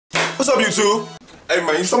What's up, YouTube? Hey,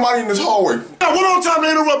 man, somebody in this hallway. Now, one more time to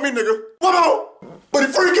interrupt me, nigga. One more. But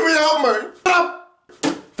he freaking me out, man. Stop.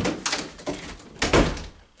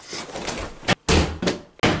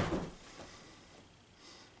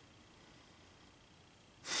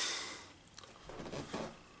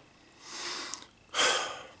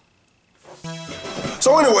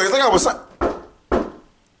 So anyways, like I was saying.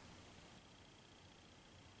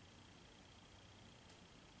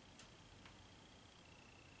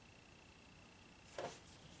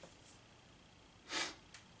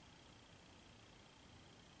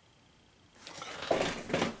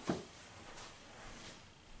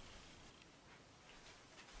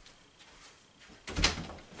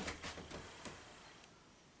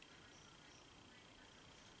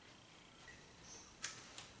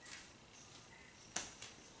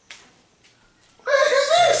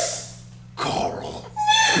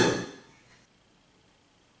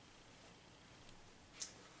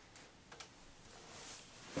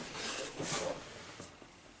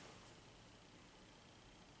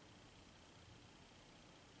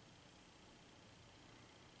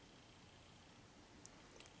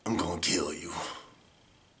 I'm gonna kill you.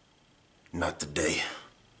 Not today,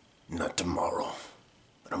 not tomorrow,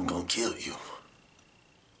 but I'm gonna kill you.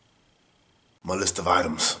 My list of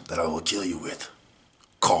items that I will kill you with.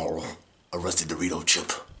 Carl, a rusty Dorito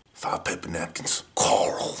chip, 5 paper napkins.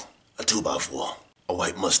 Carl, a 2x4, a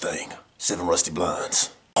white Mustang, 7 rusty blinds.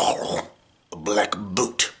 Carl, a black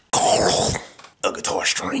boot. Carl, a guitar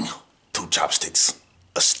string, 2 chopsticks,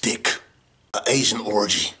 a stick, an Asian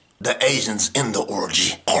orgy. The Asians in the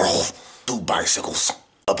orgy. Carl, 2 bicycles,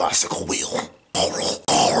 a bicycle wheel.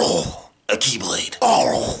 Carl, a keyblade.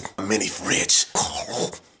 Carl, a mini fridge.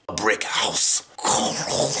 Carl, a brick house.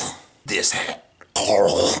 Carl, this hat.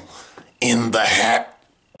 Carl, in the hat.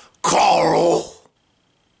 Carl.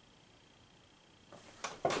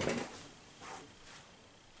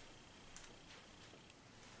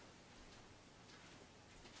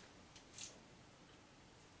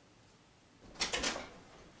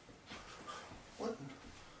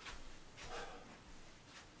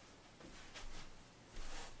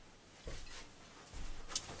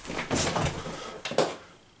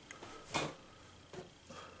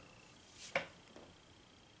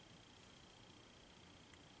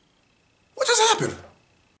 What just happened?